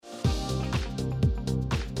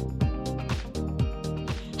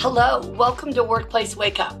Hello, welcome to Workplace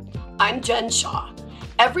Wake Up. I'm Jen Shaw.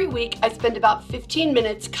 Every week, I spend about 15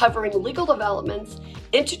 minutes covering legal developments,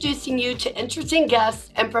 introducing you to interesting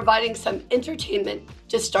guests, and providing some entertainment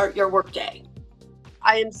to start your workday.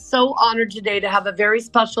 I am so honored today to have a very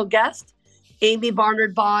special guest, Amii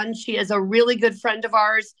Barnard-Bahn. She is a really good friend of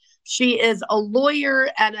ours. She is a lawyer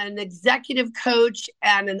and an executive coach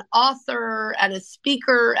and an author and a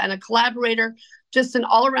speaker and a collaborator, just an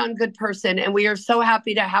all-around good person. And we are so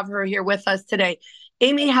happy to have her here with us today.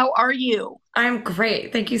 Amii, how are you? I'm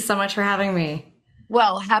great. Thank you so much for having me.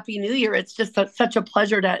 Well, Happy New Year. It's just such a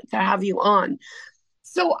pleasure to have you on.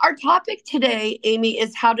 So our topic today, Amii,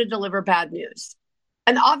 is how to deliver bad news.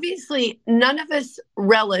 And obviously, none of us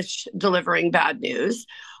relish delivering bad news,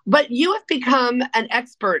 but you have become an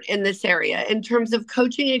expert in this area in terms of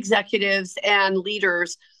coaching executives and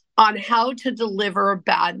leaders on how to deliver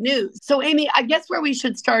bad news. So, Amii, I guess where we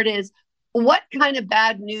should start is, what kind of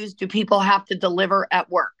bad news do people have to deliver at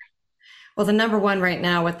work? Well, the number one right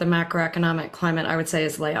now with the macroeconomic climate, I would say,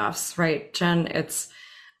 is layoffs, right, Jen? It's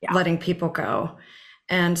letting people go.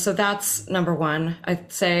 And so that's number one.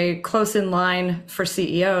 I'd say close in line for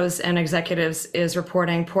CEOs and executives is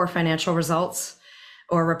reporting poor financial results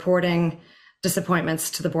or reporting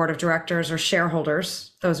disappointments to the board of directors or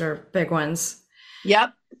shareholders. Those are big ones.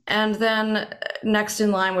 Yep. And then next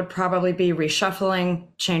in line would probably be reshuffling,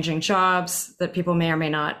 changing jobs that people may or may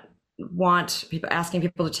not want, people asking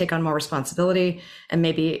people to take on more responsibility and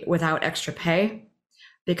maybe without extra pay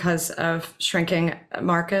because of shrinking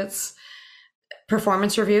markets.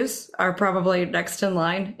 Performance reviews are probably next in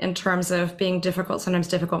line in terms of being difficult. Sometimes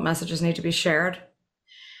difficult messages need to be shared.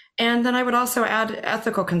 And then I would also add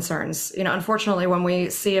ethical concerns. Unfortunately, when we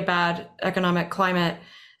see a bad economic climate,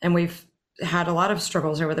 and we've had a lot of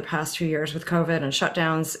struggles over the past few years with COVID and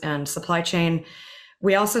shutdowns and supply chain,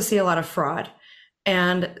 we also see a lot of fraud.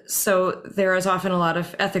 And so there is often a lot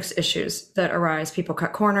of ethics issues that arise. People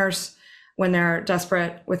cut corners when they're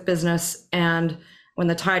desperate with business, and when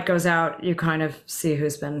the tide goes out, you kind of see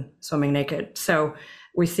who's been swimming naked. So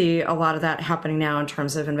we see a lot of that happening now in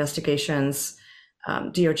terms of investigations,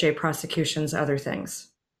 DOJ prosecutions, other things.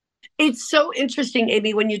 It's so interesting,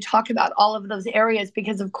 Amii, when you talk about all of those areas,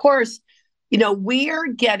 because of course, we're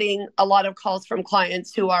getting a lot of calls from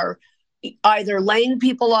clients who are either laying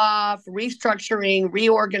people off, restructuring,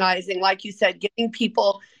 reorganizing, like you said, giving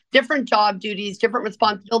people different job duties, different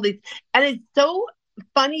responsibilities. And it's so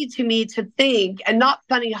funny to me to think, and not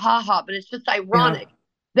funny, haha, but it's just ironic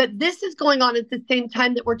that this is going on at the same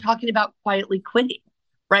time that we're talking about quietly quitting,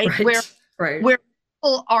 right? Where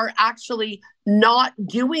people are actually not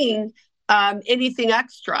doing anything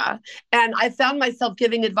extra. And I found myself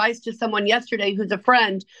giving advice to someone yesterday who's a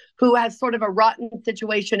friend who has sort of a rotten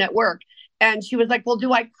situation at work. And she was like, well,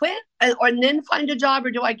 do I quit and then find a job,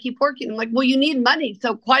 or do I keep working? I'm like, well, you need money,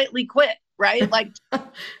 so quietly quit, right? Like,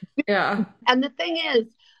 yeah. And the thing is,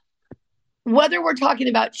 whether we're talking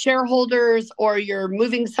about shareholders or you're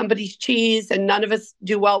moving somebody's cheese, and none of us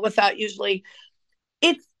do well with that usually,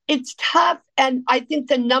 it's tough. And I think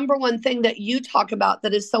the number one thing that you talk about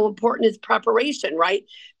that is so important is preparation, right?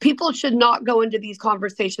 People should not go into these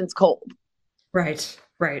conversations cold. Right.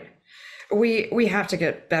 We have to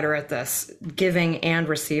get better at this, giving and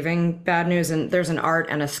receiving bad news. And there's an art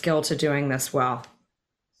and a skill to doing this well.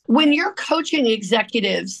 When you're coaching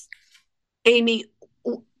executives, Amii,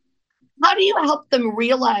 how do you help them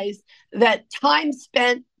realize that time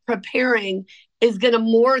spent preparing is going to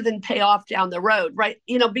more than pay off down the road, right?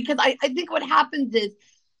 Because I think what happens is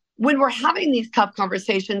when we're having these tough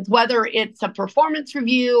conversations, whether it's a performance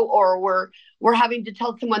review or we're having to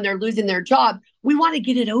tell someone they're losing their job, we want to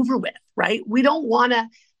get it over with, right? We don't want to,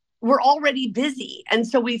 we're already busy. And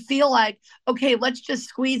so we feel like, okay, let's just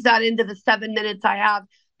squeeze that into the 7 minutes I have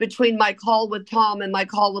between my call with Tom and my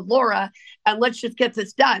call with Laura, and let's just get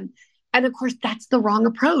this done. And of course, that's the wrong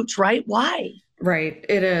approach, right? Why? Right.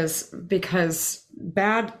 It is, because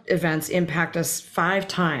bad events impact us 5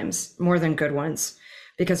 times more than good ones,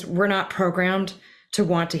 because we're not programmed to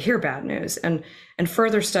want to hear bad news. And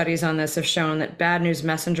further studies on this have shown that bad news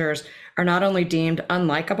messengers are not only deemed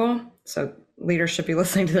unlikable, so leaders should be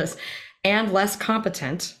listening to this, and less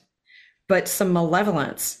competent, but some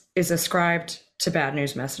malevolence is ascribed to bad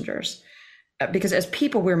news messengers. Because as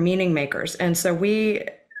people, we're meaning makers. And so we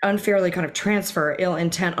unfairly kind of transfer ill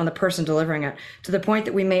intent on the person delivering it to the point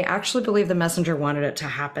that we may actually believe the messenger wanted it to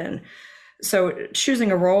happen. So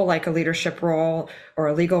choosing a role like a leadership role or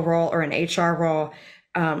a legal role or an HR role,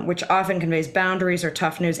 which often conveys boundaries or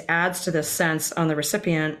tough news, adds to this sense on the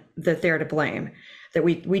recipient that they're to blame, that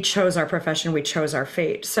we chose our profession, we chose our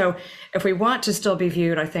fate. So if we want to still be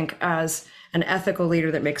viewed, I think, as an ethical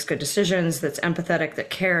leader that makes good decisions, that's empathetic, that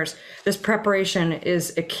cares. This preparation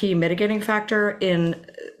is a key mitigating factor in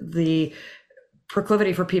the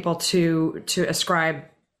proclivity for people to ascribe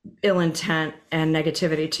ill intent and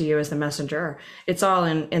negativity to you as the messenger. It's all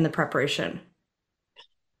in the preparation.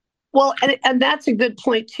 Well, and that's a good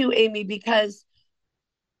point too, Amii, because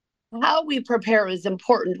how we prepare is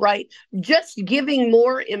important, right? Just giving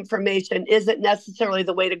more information isn't necessarily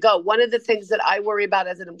the way to go. One of the things that I worry about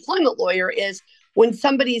as an employment lawyer is when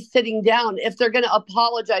somebody's sitting down, if they're going to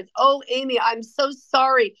apologize, oh, Amii, I'm so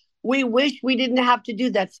sorry. We wish we didn't have to do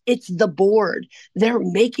that. It's the board. They're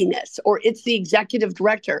making this, or it's the executive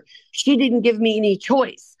director. She didn't give me any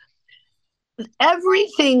choice.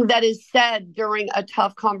 Everything that is said during a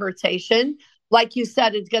tough conversation, like you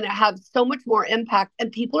said, is going to have so much more impact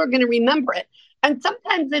and people are going to remember it. And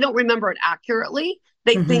sometimes they don't remember it accurately.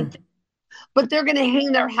 They think, but they're going to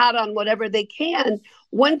hang their hat on whatever they can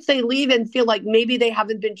once they leave and feel like maybe they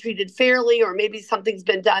haven't been treated fairly, or maybe something's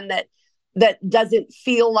been done that doesn't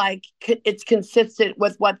feel like it's consistent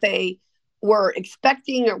with what they were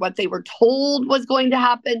expecting or what they were told was going to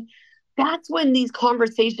happen. That's when these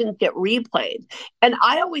conversations get replayed. And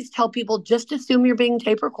I always tell people, just assume you're being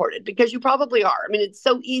tape recorded, because you probably are. I mean, it's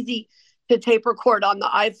so easy to tape record on the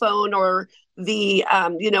iPhone or the,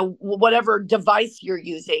 whatever device you're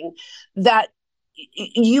using, that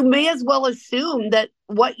you may as well assume that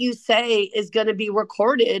what you say is going to be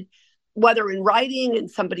recorded, whether in writing, in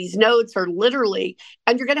somebody's notes, or literally,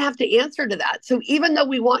 and you're going to have to answer to that. So even though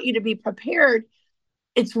we want you to be prepared,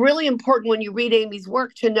 it's really important when you read Amii's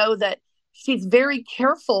work to know that she's very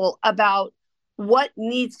careful about what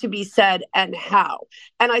needs to be said and how.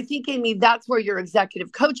 And I think, Amii, that's where your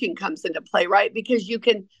executive coaching comes into play, right? Because you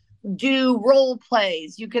can do role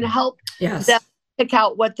plays. You can help them pick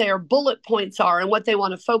out what their bullet points are and what they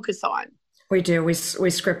want to focus on. We do. We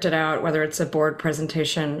script it out, whether it's a board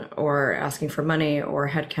presentation or asking for money or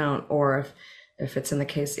headcount, or if it's in the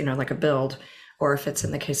case, like a build, or if it's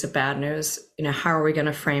in the case of bad news, how are we going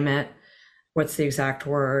to frame it? What's the exact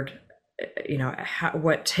word?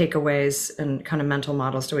 What takeaways and kind of mental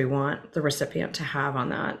models do we want the recipient to have on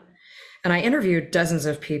that? And I interviewed dozens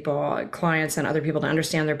of people, clients and other people, to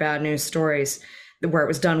understand their bad news stories, where it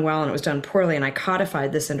was done well and it was done poorly. And I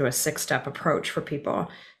codified this into a 6-step approach for people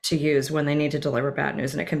to use when they need to deliver bad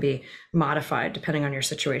news. And it can be modified depending on your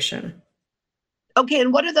situation. Okay.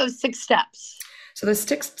 And what are those 6 steps? So the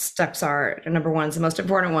 6 steps are, number one, is the most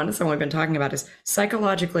important one, is the one we've been talking about, is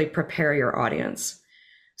psychologically prepare your audience.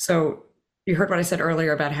 So you heard what I said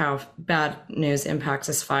earlier about how bad news impacts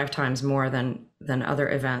us 5 times more than other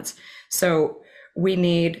events. So we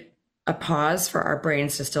need a pause for our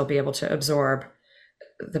brains to still be able to absorb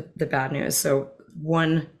the bad news. So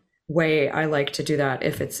one way I like to do that,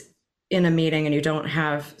 if it's in a meeting and you don't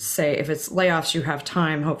have, say, if it's layoffs, you have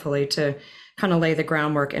time, hopefully, to kind of lay the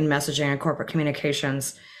groundwork in messaging and corporate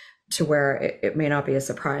communications to where it may not be a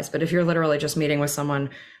surprise. But if you're literally just meeting with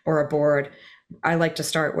someone or a board, I like to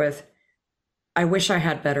start with, I wish I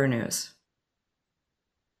had better news.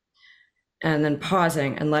 And then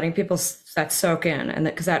pausing and letting people that soak in, and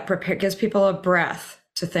because that gives people a breath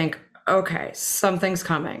to think, okay, something's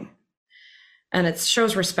coming. And it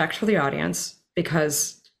shows respect for the audience,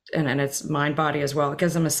 because, and it's mind, body as well. It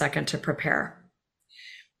gives them a second to prepare.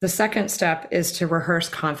 The second step is to rehearse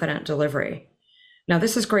confident delivery. Now,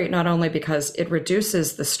 this is great not only because it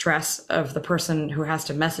reduces the stress of the person who has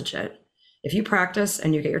to message it. If you practice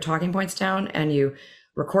and you get your talking points down and you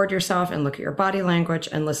record yourself and look at your body language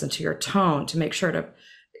and listen to your tone to make sure it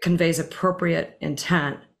conveys appropriate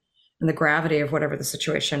intent and the gravity of whatever the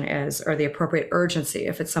situation is, or the appropriate urgency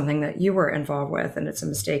if it's something that you were involved with and it's a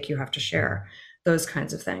mistake you have to share, those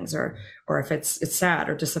kinds of things, or if it's sad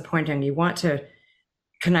or disappointing, you want to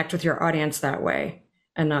connect with your audience that way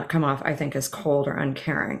and not come off, I think, as cold or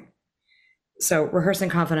uncaring. So rehearsing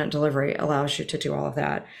confident delivery allows you to do all of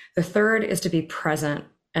that. The third is to be present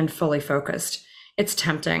and fully focused. It's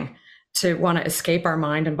tempting to want to escape our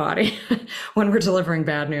mind and body when we're delivering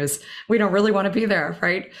bad news. We don't really want to be there,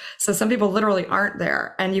 right? So some people literally aren't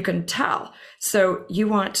there, and you can tell. So you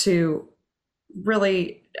want to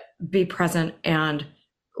really be present and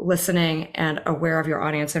listening and aware of your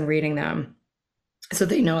audience and reading them, so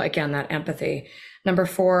they know, again, that empathy. Number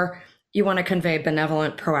 4, you want to convey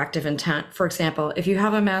benevolent, proactive intent. For example, if you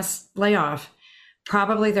have a mass layoff,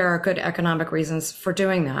 probably there are good economic reasons for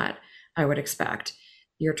doing that, I would expect.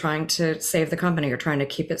 You're trying to save the company. You're trying to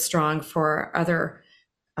keep it strong for other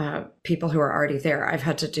people who are already there. I've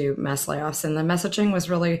had to do mass layoffs, and the messaging was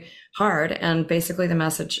really hard. And basically the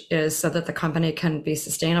message is so that the company can be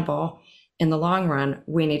sustainable in the long run,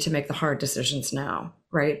 we need to make the hard decisions now,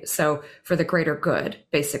 right? So for the greater good,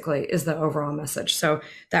 basically, is the overall message. So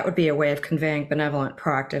that would be a way of conveying benevolent,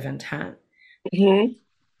 proactive intent. Mm-hmm.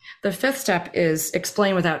 The fifth step is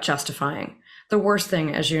explain without justifying. The worst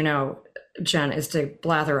thing, as you know, Jen, is to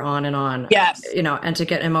blather on and on, Yes. And to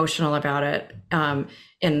get emotional about it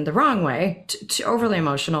in the wrong way, to overly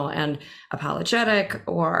emotional and apologetic,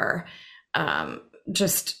 or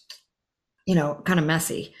just, kind of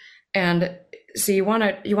messy. And so you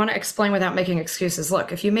want to explain without making excuses.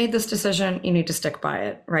 Look, if you made this decision, you need to stick by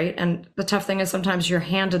it, right? And the tough thing is sometimes you're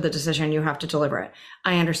handed the decision, you have to deliver it.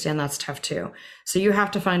 I understand that's tough too. So you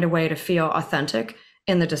have to find a way to feel authentic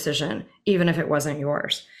in the decision, even if it wasn't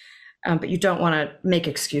yours. But you don't want to make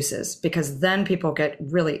excuses, because then people get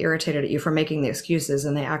really irritated at you for making the excuses,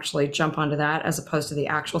 and they actually jump onto that as opposed to the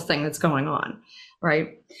actual thing that's going on,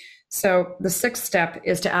 right? So the sixth step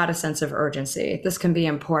is to add a sense of urgency. This can be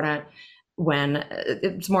important when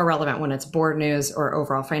it's more relevant when it's board news or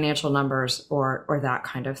overall financial numbers or that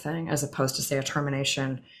kind of thing, as opposed to, say, a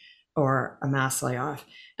termination or a mass layoff.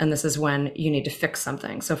 And this is when you need to fix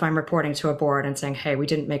something. So if I'm reporting to a board and saying, hey, we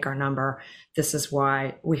didn't make our number, this is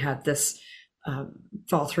why we had this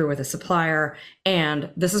fall through with a supplier, and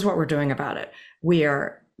this is what we're doing about it. We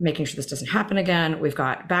are making sure this doesn't happen again. We've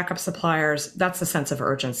got backup suppliers. That's the sense of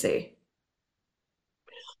urgency.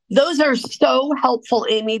 Those are so helpful,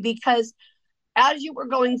 Amii, because as you were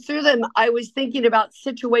going through them, I was thinking about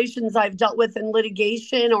situations I've dealt with in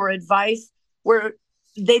litigation or advice where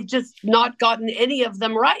they've just not gotten any of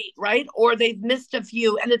them right? Or they've missed a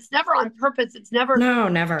few, and it's never on purpose. It's never. No,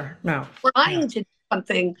 never. No. Trying to do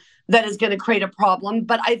something that is going to create a problem.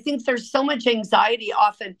 But I think there's so much anxiety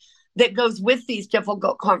often that goes with these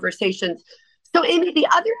difficult conversations. So, Amii, the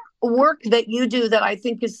other work that you do that I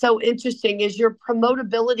think is so interesting is your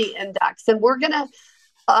promotability index. And we're going to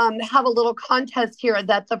have a little contest here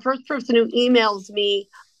that the first person who emails me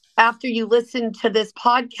after you listen to this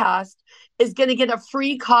podcast is going to get a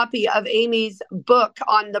free copy of Amii's book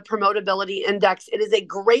on the promotability index. It is a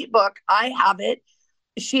great book. I have it.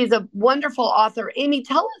 She is a wonderful author. Amii,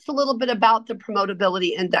 tell us a little bit about the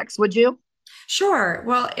promotability index, would you? Sure.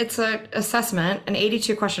 Well, it's an assessment, an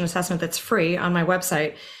 82 question assessment that's free on my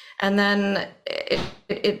website. And then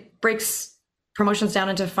it breaks promotions down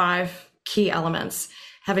into 5 key elements.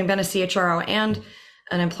 Having been a CHRO and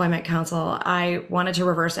an employment counsel, I wanted to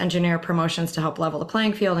reverse engineer promotions to help level the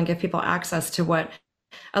playing field and give people access to what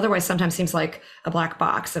otherwise sometimes seems like a black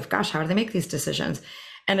box of, gosh, how do they make these decisions?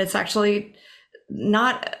 And it's actually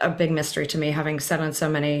not a big mystery to me, having sat on so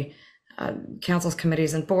many councils,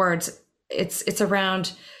 committees, and boards. It's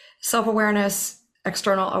around self-awareness,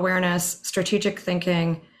 external awareness, strategic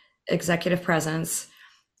thinking, executive presence,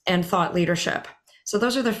 and thought leadership. So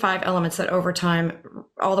those are the 5 elements that over time,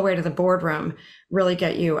 all the way to the boardroom, really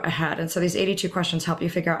get you ahead. And so these 82 questions help you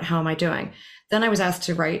figure out, how am I doing? Then I was asked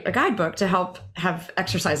to write a guidebook to help have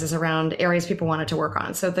exercises around areas people wanted to work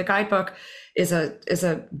on. So the guidebook is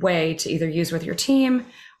a way to either use with your team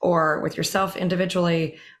or with yourself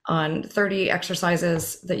individually on 30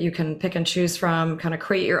 exercises that you can pick and choose from, kind of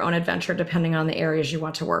create your own adventure depending on the areas you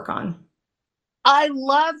want to work on. I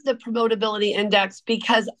love the promotability index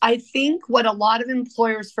because I think what a lot of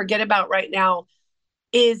employers forget about right now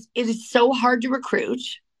is it is so hard to recruit.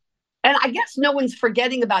 And I guess no one's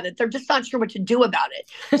forgetting about it. They're just not sure what to do about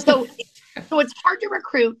it. So it's hard to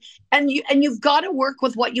recruit, and you've got to work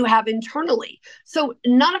with what you have internally. So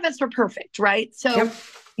none of us are perfect, right? So yep.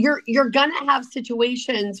 You're going to have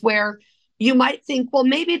situations where you might think, well,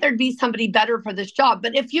 maybe there'd be somebody better for this job.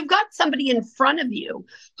 But if you've got somebody in front of you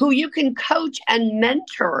who you can coach and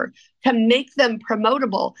mentor to make them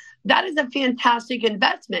promotable, that is a fantastic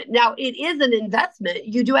investment. Now, it is an investment.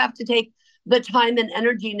 You do have to take the time and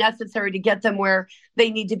energy necessary to get them where they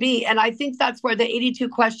need to be. And I think that's where the 82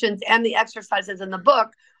 questions and the exercises in the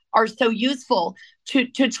book are so useful to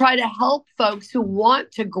try to help folks who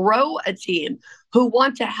want to grow a team, who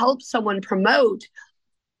want to help someone promote.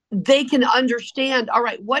 They can understand, all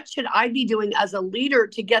right, what should I be doing as a leader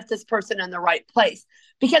to get this person in the right place?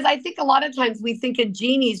 Because I think a lot of times we think a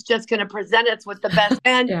genie's just going to present us with the best.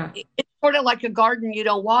 And it's sort of like a garden you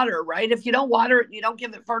don't water, right? If you don't water it, you don't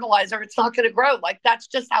give it fertilizer, it's not going to grow. Like, that's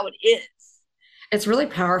just how it is. It's really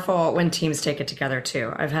powerful when teams take it together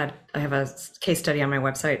too. I have a case study on my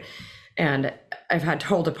website, and I've had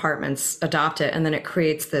whole departments adopt it. And then it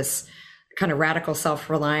creates this kind of radical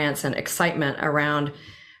self-reliance and excitement around.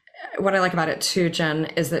 What I like about it too, Jen,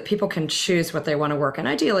 is that people can choose what they want to work. And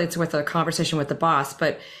ideally it's with a conversation with the boss,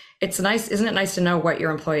 but it's nice. Isn't it nice to know what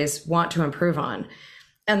your employees want to improve on?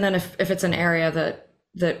 And then if it's an area that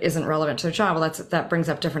that isn't relevant to their job, well, that brings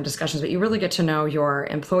up different discussions, but you really get to know your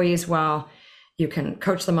employees well. You can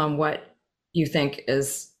coach them on what you think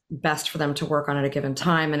is best for them to work on at a given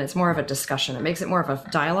time. And it's more of a discussion. It makes it more of a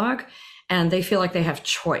dialogue, and they feel like they have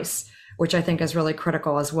choice, which I think is really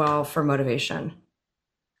critical as well for motivation.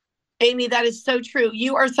 Amii, that is so true.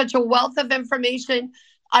 You are such a wealth of information.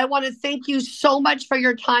 I want to thank you so much for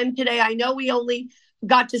your time today. I know we only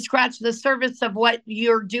got to scratch the surface of what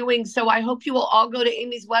you're doing, so I hope you will all go to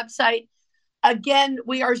Amii's website. Again,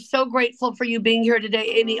 we are so grateful for you being here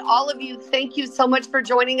today, Amii. All of you, thank you so much for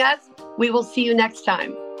joining us. We will see you next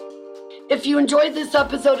time. If you enjoyed this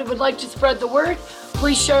episode and would like to spread the word,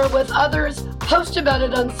 please share it with others, post about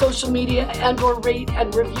it on social media, and/or rate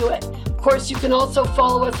and review it. Of course, you can also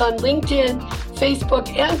follow us on LinkedIn, Facebook,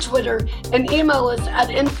 and Twitter, and email us at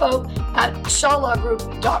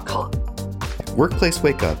info@shalawgroup.com. Workplace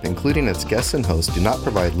Wake Up, including its guests and hosts, do not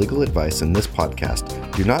provide legal advice in this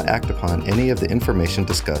podcast. Do not act upon any of the information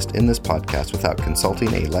discussed in this podcast without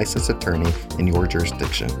consulting a licensed attorney in your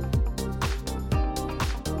jurisdiction.